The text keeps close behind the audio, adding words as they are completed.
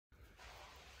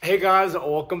Hey guys,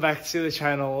 welcome back to the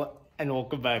channel and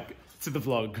welcome back to the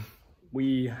vlog.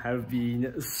 We have been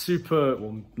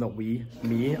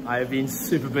I have been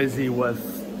super busy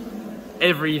with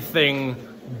everything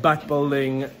but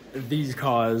building these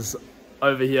cars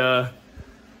over here.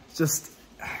 Just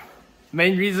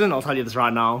main reason, I'll tell you this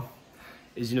right now,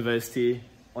 is university.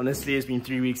 Honestly, it's been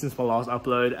 3 weeks since my last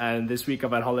upload and this week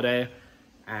I've had holiday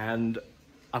and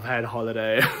I've had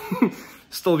holiday.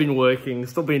 Still been working,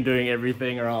 still been doing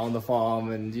everything around the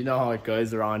farm, and you know how it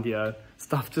goes around here.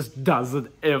 Stuff just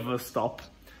doesn't ever stop.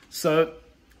 So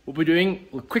we'll be doing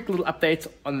a quick little update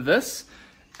on this,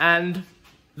 and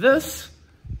this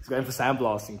is going for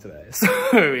sandblasting today. So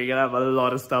we're gonna have a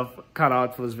lot of stuff cut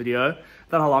out for this video.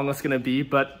 Don't know how long it's gonna be,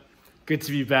 but good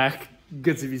to be back.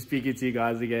 Good to be speaking to you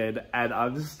guys again, and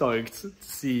I'm just stoked to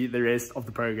see the rest of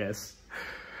the progress.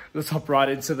 Let's hop right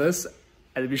into this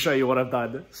and let me show you what I've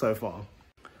done so far.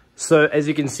 So as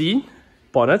you can see,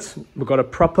 bonnet, we've got a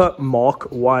proper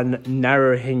Mark 1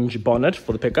 narrow hinge bonnet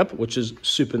for the pickup, which is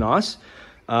super nice.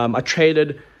 I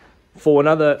traded for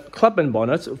another Clubman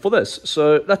bonnet for this,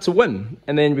 so that's a win.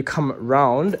 And then we come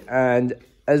around, and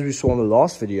as we saw in the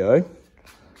last video,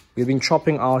 we've been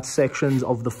chopping out sections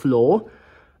of the floor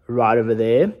right over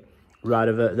there, right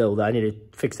over there. I need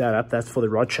to fix that up. That's for the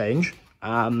rod change.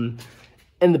 In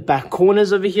the back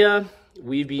corners over here,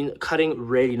 we've been cutting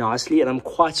really nicely, and I'm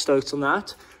quite stoked on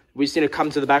that. We just need to come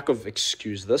to the back of,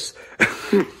 excuse this.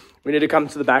 We need to come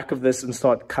to the back of this and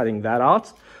start cutting that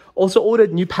out. Also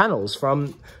ordered new panels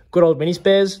from good old mini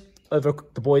spares over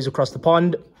the boys across the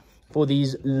pond for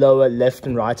these lower left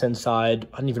and right hand side.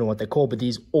 I don't even know what they're called, but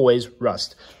these always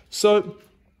rust. So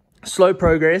slow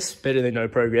progress, better than no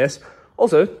progress.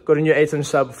 Also got a new 8-inch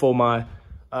sub for my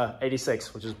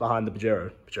 86, which is behind the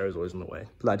Pajero. Pajero's always in the way,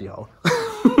 bloody hell.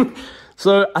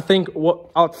 So I think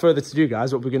without further to do,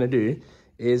 guys, what we're going to do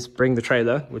is bring the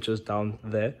trailer, which is down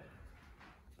there,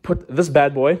 put this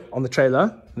bad boy on the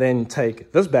trailer, then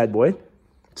take this bad boy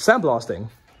to sandblasting,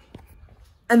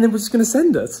 and then we're just going to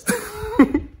send it.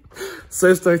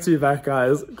 So stoked to be back,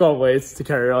 guys. Can't wait to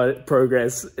carry on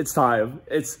progress. It's time.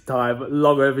 It's time.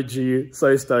 Long overdue.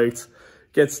 So stoked.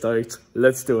 Get stoked.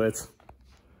 Let's do it.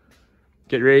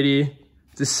 Get ready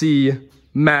to see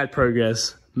mad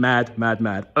progress. Mad.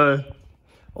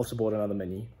 Also bought another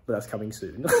mini, but that's coming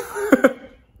soon.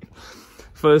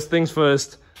 First things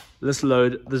first, let's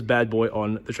load this bad boy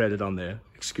on the trailer down there.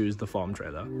 Excuse the farm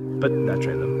trailer, but that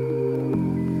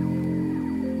trailer.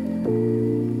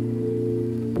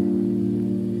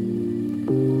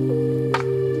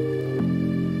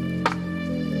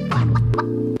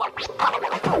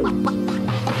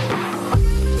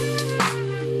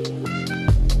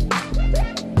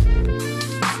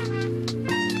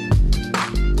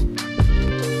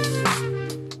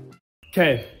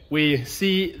 Okay, we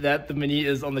see that the mini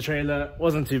is on the trailer.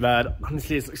 Wasn't too bad.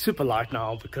 Honestly, it's like super light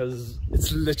now because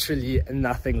it's literally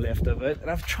nothing left of it. And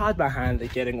I've tried my hand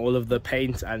at getting all of the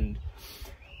paint and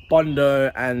Bondo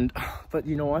but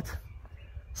you know what?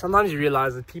 Sometimes you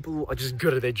realize that people are just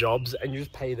good at their jobs and you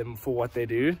just pay them for what they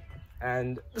do.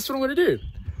 And that's what I'm gonna do.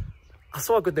 I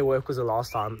saw how good their work was the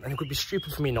last time, and it would be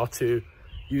stupid for me not to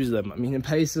use them. I mean, in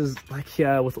places like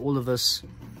here with all of this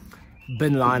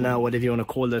bin liner, whatever you want to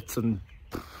call it, and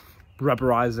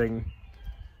rubberizing,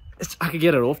 I could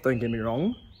get it off, don't get me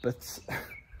wrong, but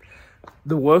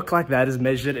the work like that is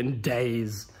measured in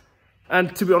days.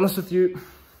 And to be honest with you,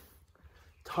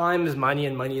 time is money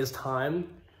and money is time,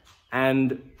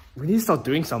 and we need to start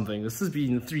doing something. This has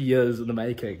been 3 years in the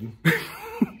making.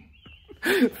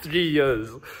 3 years.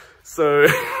 So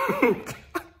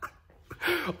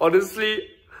honestly,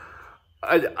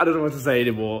 I don't know what to say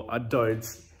anymore. I don't.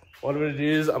 What I'm going to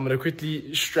do is I'm going to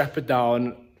quickly strap it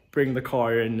down, bring the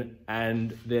car in,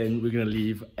 and then we're going to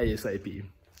leave ASAP.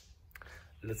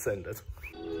 Let's send it.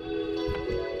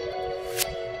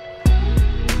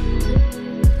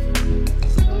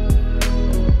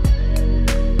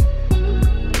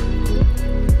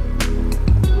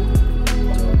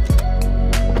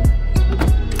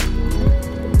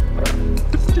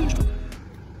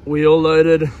 We all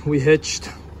loaded, we hitched,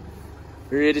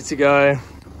 we're ready to go.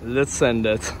 Let's send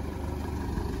it.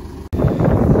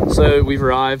 So we've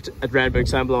arrived at Randburg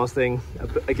Sandblasting,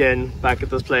 again, back at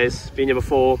this place, been here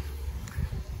before.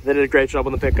 They did a great job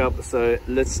on the pickup, so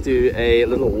let's do a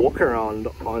little walk around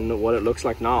on what it looks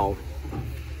like now.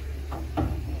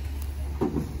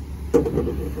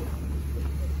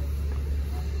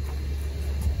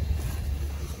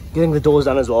 Getting the doors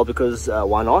done as well, because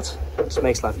why not? Just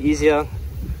makes life easier.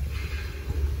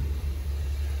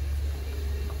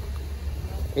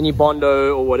 Any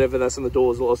Bondo or whatever that's in the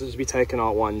doors will also just be taken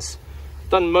out once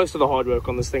done most of the hard work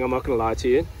on this thing, I'm not gonna lie to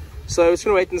you. So it's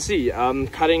gonna wait and see. I'm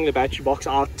cutting the battery box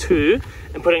out too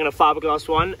and putting in a fiberglass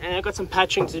one, and I've got some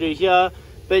patching to do here,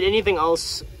 but anything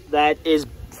else that is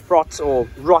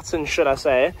rotten, should I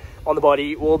say, on the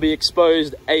body will be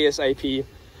exposed ASAP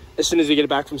as soon as we get it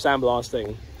back from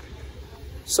sandblasting.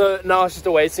 So now it's just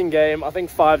a waiting game. I think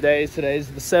 5 days. Today's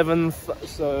the 7th,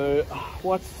 so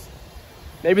what's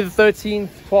maybe the 13th,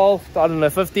 12th, I don't know,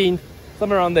 15th,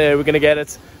 somewhere around there. We're gonna get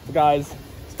it. Guys,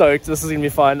 stoked. This is gonna be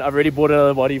fun. I've already bought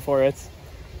another body for it.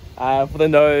 For the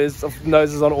nose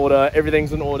is on order,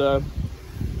 everything's in order.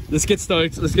 Let's get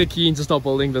stoked. Let's get keen to start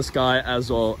building this guy as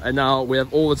well. And now we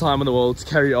have all the time in the world to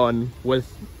carry on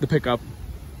with the pickup.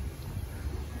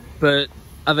 But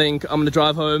I think I'm gonna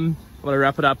drive home. I'm gonna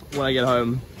wrap it up when I get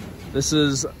home. This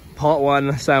is part 1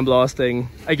 sandblasting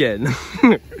again.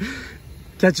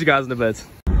 Catch you guys in a bit.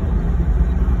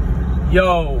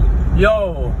 Yo,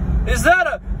 is that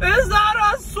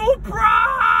a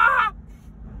Supra?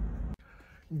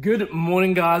 Good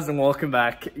morning, guys, and welcome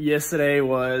back. Yesterday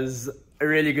was a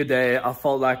really good day. I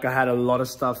felt like I had a lot of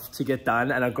stuff to get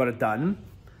done, and I got it done.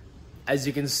 As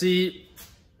you can see,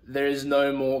 there is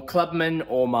no more Clubman,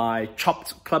 or my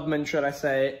chopped Clubman, should I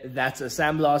say. That's a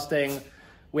sandblasting.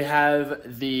 We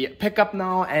have the pickup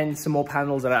now and some more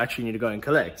panels that I actually need to go and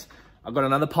collect. I got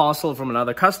another parcel from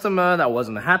another customer that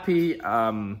wasn't happy.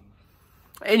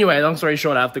 Anyway, long story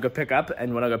short, I have to go pick up,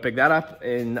 and when I go pick that up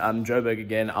in Joburg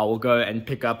again, I will go and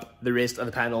pick up the rest of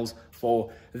the panels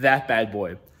for that bad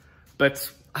boy.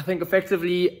 But I think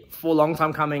effectively, for a long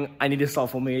time coming, I need to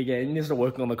start filming again. I need to start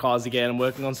working on the cars again. I'm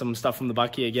working on some stuff from the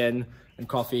Bucky again, and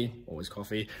coffee, always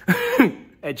coffee.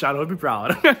 Hey, Chad, would be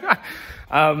proud.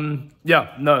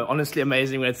 Yeah, no, honestly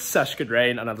amazing. We had such good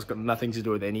rain. I know it's got nothing to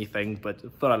do with anything, but I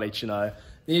thought I'd let you know.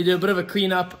 Need to do a bit of a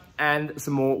cleanup and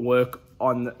some more work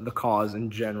on the cars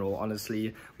in general,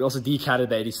 honestly. We also decatted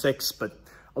the 86, but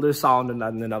I'll do sound in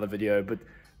another video. But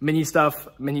mini stuff,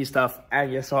 and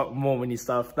yes, more mini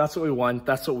stuff. That's what we want.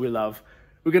 That's what we love.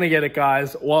 We're gonna get it,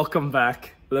 guys. Welcome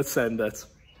back. Let's send it.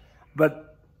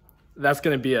 But that's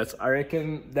gonna be it. I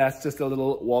reckon that's just a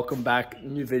little welcome back.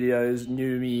 New videos,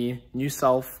 new me, new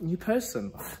self, new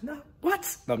person. No,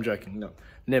 what? No, I'm joking. No,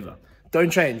 never.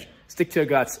 Don't change. Stick to your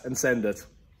guts and send it.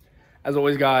 As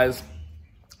always, guys,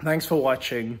 thanks for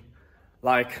watching.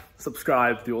 Like,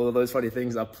 subscribe, do all of those funny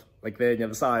things up like there on the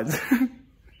other sides.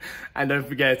 And don't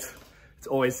forget to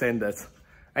always send it.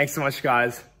 Thanks so much,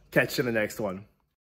 guys. Catch you in the next one.